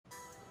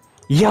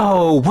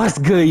Yo, what's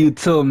good,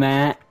 YouTube,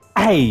 man?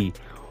 Hey,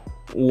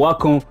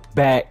 welcome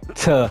back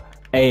to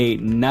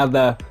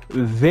another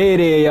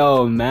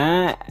video,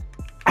 man.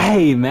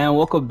 Hey, man,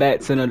 welcome back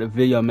to another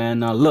video,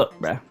 man. Now, look,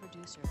 bruh.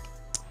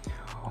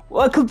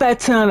 Welcome back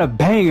to another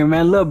banger,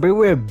 man. Look, bro,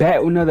 we're back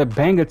with another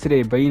banger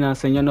today, bro. You know what I'm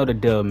saying? You know the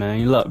deal,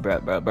 man. Look,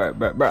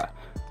 bruh.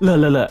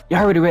 Look. You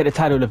already read the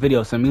title of the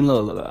video, so I mean,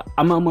 look.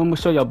 I'm gonna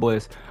show y'all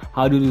boys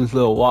how to do this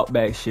little walk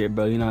back shit,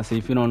 bro. You know what I'm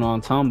saying? If you don't know what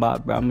I'm talking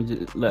about, bro, I'm gonna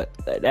just look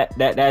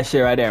that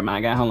shit right there, my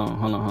guy. Hold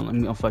on. Let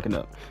me I'm fucking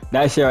up.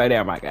 That shit right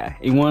there, my guy.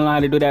 You wanna know how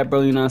to do that,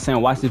 bro? You know what I'm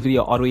saying? Watch this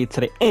video all the way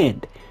to the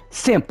end.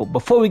 Simple.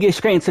 Before we get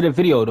straight into the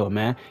video, though,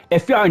 man,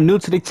 if you are new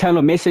to the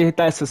channel, make sure you hit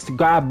that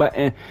subscribe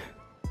button.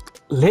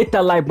 Hit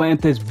that like button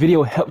if this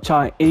video helped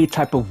y'all in any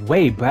type of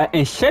way, bruh.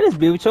 And share this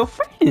video with your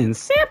friends.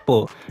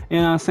 Simple. You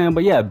know what I'm saying?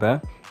 But yeah,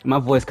 bruh. My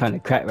voice kind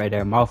of cracked right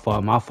there. My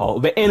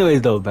fault. But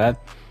anyways, though, bruh.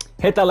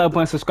 Hit that like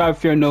button, subscribe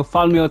if you're new.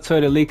 Follow me on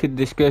Twitter, link in the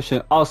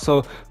description.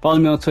 Also, follow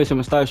me on Twitch. I'm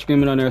going to start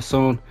streaming on there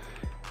soon.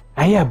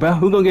 And yeah, bro,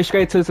 we're going to get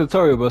straight to the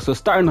tutorial, bro. So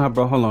starting off,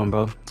 bro. Hold on,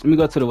 bro. Let me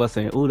go to the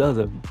website. Ooh, that was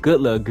a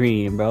good little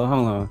green, bro.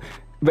 Hold on.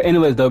 But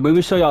anyways, though, let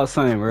me show y'all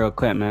something real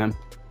quick, man.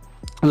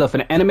 Look, for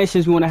the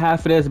animations you want to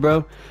have for this,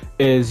 bro,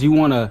 is you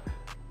want to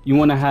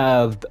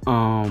have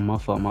my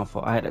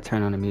fault, I had to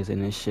turn on the music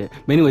and this shit.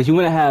 But anyways, you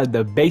want to have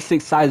the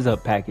basic size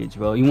up package,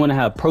 bro. You want to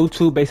have Pro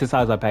 2 basic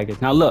size up package.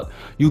 Now look,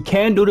 you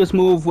can do this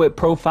move with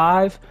Pro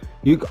 5.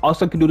 You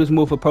also can do this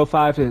move for Pro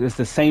 5. It's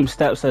the same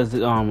steps as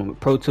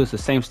Pro 2. It's the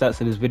same steps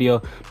in this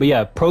video. But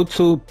yeah, Pro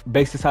 2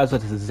 basic size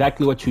up is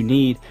exactly what you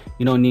need.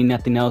 You don't need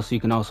nothing else.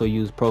 You can also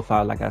use Pro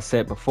 5 like I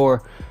said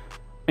before.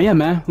 And yeah,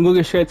 man, we're gonna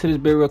get straight to this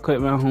bit real quick,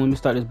 man. Let me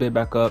start this bit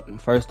back up.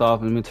 First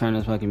off, let me turn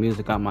this fucking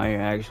music out my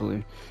ear,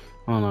 actually.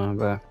 Hold on,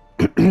 bro.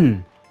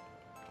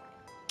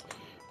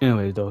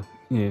 Anyways, though.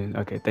 Yeah,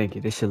 okay, thank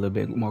you. This shit a little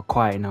bit more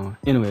quiet now.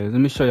 Anyways, let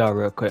me show y'all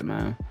real quick,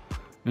 man.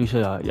 Let me show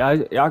y'all.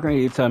 Y'all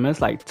can tell me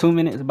it's like 2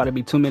 minutes. It's about to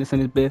be 2 minutes in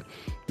this bit.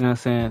 You know what I'm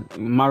saying?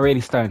 I'm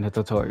already starting the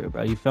tutorial,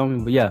 bro. You feel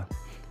me? But yeah.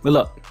 But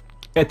look,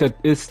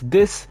 if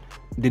this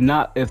did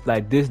not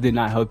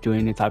help you in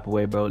any type of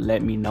way, bro,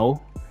 let me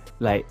know.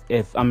 Like,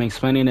 if I'm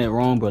explaining it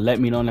wrong, bro, let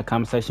me know in the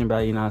comment section, bro.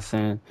 You know what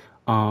I'm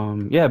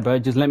saying? Yeah, bro,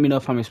 just let me know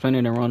if I'm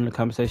explaining it wrong in the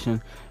comment section.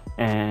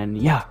 And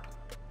yeah.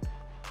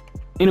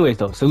 Anyways,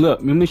 though, so look,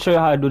 let me show you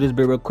how to do this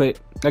bit real quick.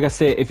 Like I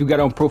said, if you got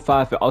on Pro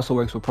 5, it also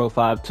works with Pro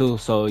 5 too.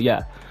 So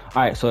yeah.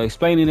 All right, so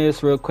explaining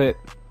this real quick.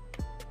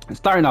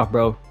 Starting off,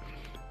 bro,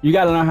 you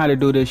gotta learn how to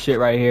do this shit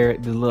right here.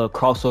 This little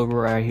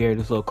crossover right here.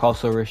 This little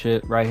crossover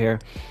shit right here.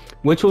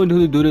 What you want to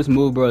do to do this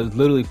move, bro, is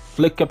literally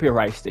flick up your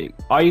right stick.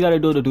 All you got to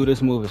do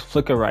this move is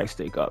flick your right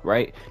stick up,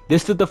 right?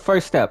 This is the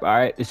first step, all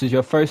right? This is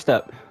your first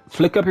step.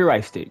 Flick up your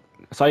right stick.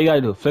 That's all you got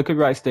to do. Flick up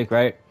your right stick,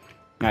 right?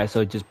 All right,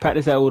 so just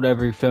practice that,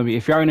 whatever, you feel me?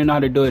 If you already know how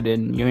to do it,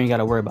 then you ain't got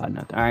to worry about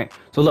nothing, all right?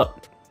 So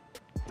look,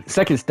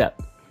 second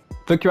step.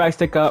 Flick your right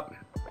stick up.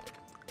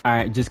 All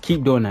right, just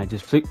keep doing that.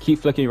 Just keep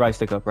flicking your right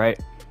stick up, right?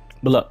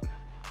 But look,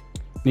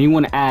 then you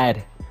want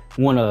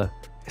to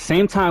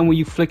same time when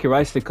you flick your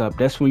right stick up,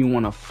 that's when you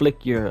want to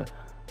flick your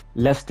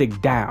left stick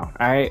down,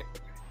 all right?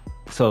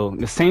 So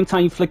the same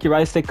time you flick your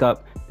right stick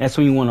up, that's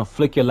when you want to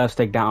flick your left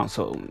stick down.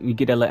 So you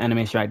get that little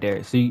animation right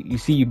there. So you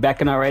see you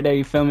backing out right there,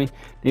 you feel me?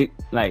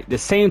 Like the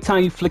same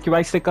time you flick your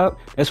right stick up,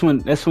 that's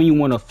when you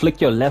want to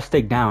flick your left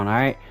stick down, all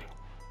right?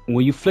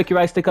 When you flick your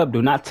right stick up,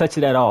 do not touch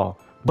it at all.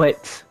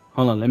 But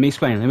hold on, let me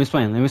explain.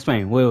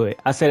 Wait,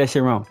 I said that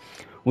shit wrong.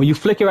 When you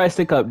flick your right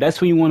stick up,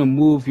 that's when you want to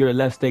move your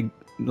left stick.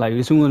 Like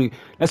that's when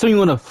you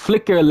want to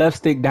flick your left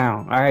stick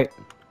down, all right?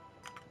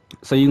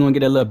 So you're gonna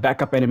get a little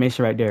backup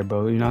animation right there,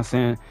 bro. You know what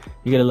I'm saying?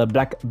 You get a little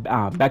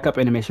backup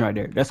animation right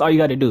there. That's all you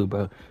got to do,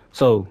 bro.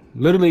 So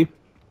literally,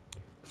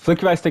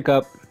 flick your right stick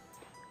up,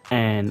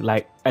 and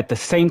like at the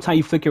same time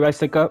you flick your right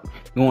stick up,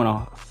 you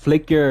wanna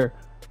flick your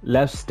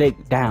left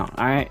stick down,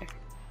 all right?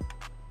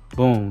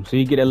 Boom. So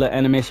you get a little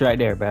animation right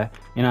there, bro.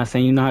 You know what I'm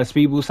saying? You know how to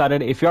speed boost out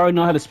of it. If you already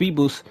know how to speed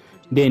boost,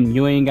 then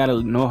you ain't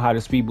gotta know how to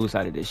speed boost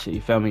out of this shit,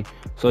 you feel me?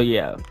 So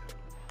yeah,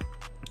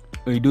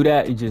 when you do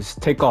that, you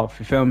just take off,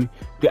 you feel me?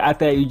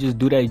 After that, you just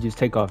do that, you just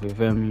take off, you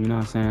feel me? You know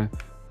what I'm saying?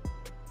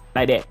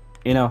 Like that,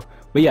 you know?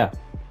 But yeah,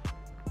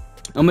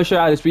 I'm gonna show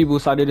you how to speed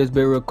boost out of this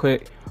bit real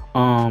quick.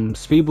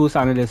 Speed boost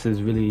out of this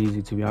is really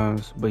easy, to be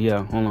honest. But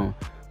yeah, hold on.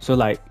 So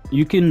like,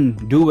 you can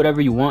do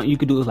whatever you want. You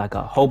could do it like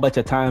a whole bunch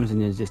of times and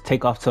then just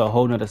take off to a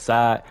whole nother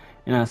side.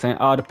 You know what I'm saying?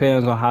 All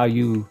depends on how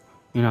you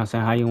know what I'm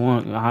saying,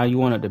 how you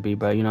want it to be,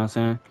 bro. You know what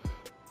I'm saying?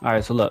 All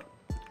right, so look.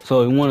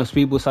 So you want to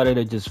speed boost out of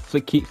it,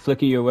 just keep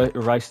flicking your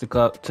right stick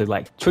up to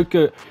like trick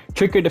your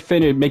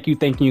defender, make you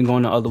think you're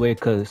going the other way.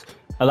 Cause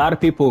a lot of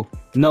people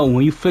know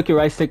when you flick your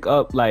right stick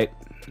up, like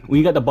when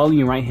you got the ball in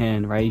your right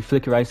hand, right? You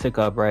flick your right stick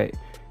up, right?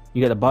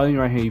 You got the ball in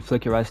your right hand, you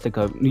flick your right stick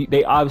up.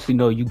 They obviously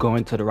know you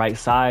going to the right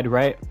side,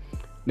 right?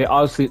 They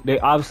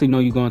obviously know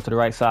you going to the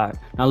right side.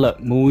 Now look,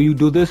 when you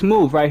do this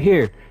move right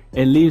here,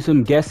 it leaves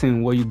them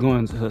guessing where you're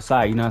going to the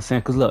side. You know what I'm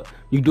saying? Cause look,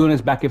 you doing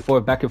this back and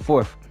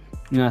forth.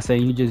 You know what I'm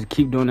saying? You just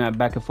keep doing that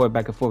back and forth,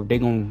 back and forth. They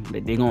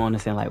gonna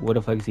understand like, where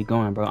the fuck is he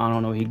going, bro? I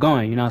don't know where he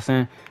going. You know what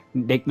I'm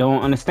saying? They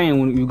don't understand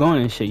when you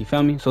going and shit. You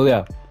feel me? So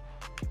yeah,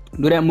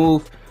 do that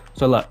move.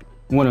 So look,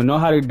 you wanna know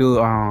how to do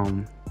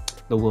the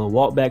little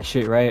walk back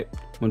shit, right?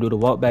 Wanna do the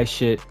walk back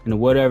shit, and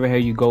whatever here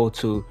you go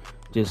to,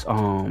 just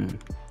hold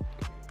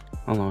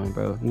on,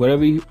 bro.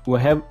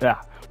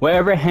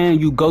 Whatever hand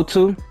you go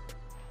to,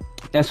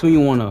 that's when you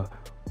wanna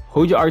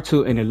hold your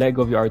R2 and then let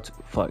go of your R2.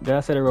 Fuck, did I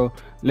say that wrong?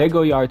 Let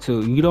go of your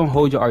R2. You don't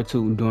hold your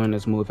R2 during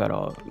this move at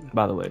all,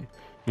 by the way.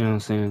 You know what I'm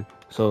saying?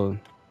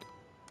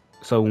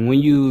 So when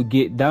you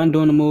get done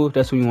doing the move,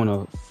 that's when you want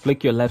to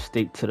flick your left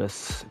stick to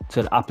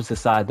the opposite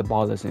side the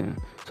ball is in.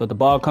 So if the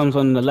ball comes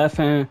on the left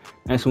hand,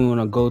 that's when you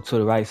want to go to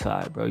the right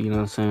side, bro. You know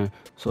what I'm saying?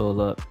 So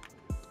look,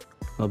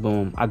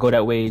 boom. I go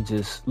that way.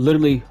 Just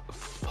literally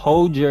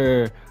hold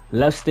your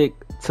left stick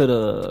to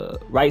the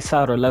right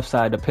side or left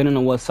side, depending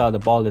on what side the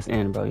ball is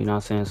in, bro. You know what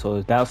I'm saying? So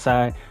it's that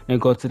side, then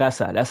go to that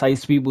side. That's how you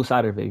speed boost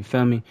out of it. You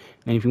feel me?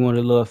 And if you want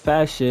a little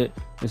fast shit,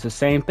 it's the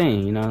same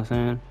thing. You know what I'm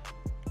saying?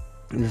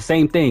 It's the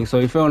same thing. So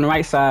if you're on the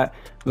right side,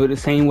 do it the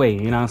same way.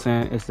 You know what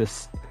I'm saying? It's the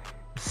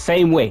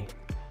same way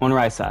on the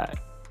right side.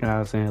 You know what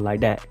I'm saying? Like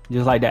that.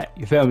 Just like that.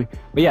 You feel me?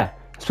 But yeah,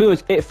 that's pretty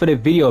much it for the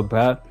video,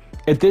 bro.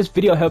 If this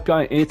video helped y'all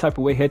in any type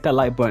of way, hit that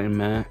like button,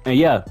 man. And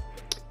yeah,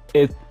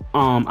 if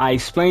I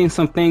explained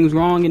some things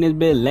wrong in this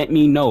bit, let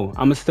me know.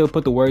 I'm gonna still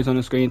put the words on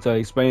the screen to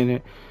explain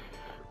it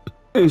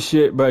and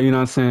shit, bro. You know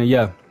what I'm saying?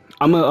 Yeah,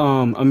 I'm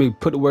gonna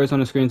put the words on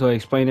the screen to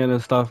explain it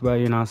and stuff, bro.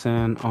 You know what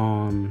I'm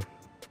saying?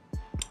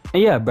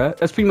 And yeah, bro,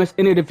 that's pretty much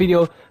the end of the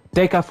video.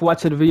 Thank y'all for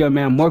watching the video,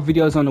 man. More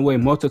videos on the way,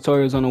 more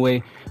tutorials on the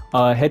way.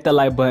 Hit that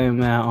like button,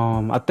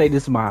 man. I think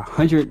this is my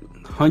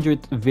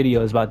 100th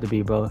video is about to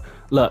be, bro.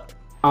 Look,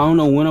 I don't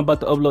know when I'm about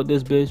to upload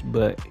this bitch,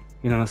 but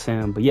you know what I'm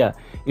saying? But yeah,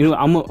 you know,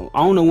 I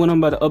don't know when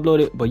I'm about to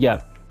upload it, but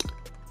yeah,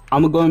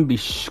 I'm gonna be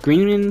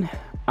screaming.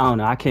 I don't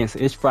know, I can't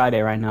say. It's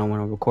Friday right now when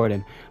I'm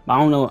recording, but I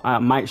don't know, I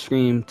might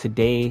stream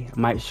today, I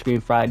might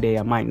stream Friday,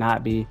 I might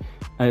not be.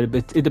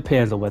 It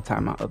depends on what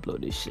time I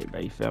upload this shit,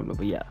 bro. You feel me?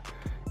 But yeah,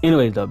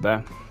 anyways though,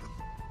 bro,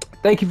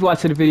 thank you for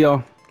watching the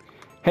video.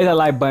 Hit that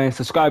like button,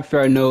 subscribe if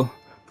you're new,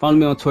 follow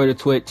me on Twitter,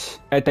 Twitch,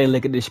 everything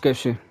link in the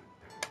description.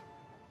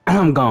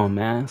 I'm gone,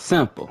 man.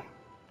 Simple.